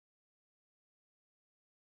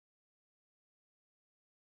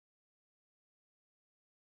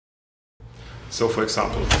So for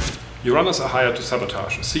example, your runners are hired to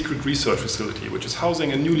sabotage a secret research facility which is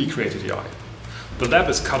housing a newly created AI. The lab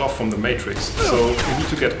is cut off from the matrix, so you need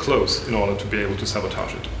to get close in order to be able to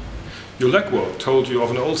sabotage it. Your legwork told you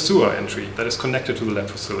of an old sewer entry that is connected to the lab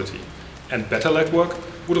facility. And better legwork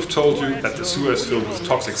would have told you that the sewer is filled with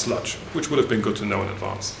toxic sludge, which would have been good to know in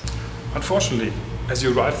advance. Unfortunately, as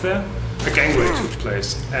you arrive there, a gang raid took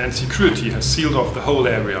place and security has sealed off the whole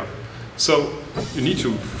area. So you need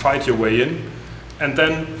to fight your way in and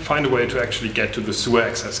then find a way to actually get to the sewer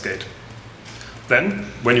access gate. Then,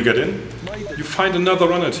 when you get in, you find another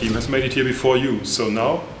runner team has made it here before you, so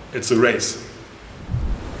now it's a race.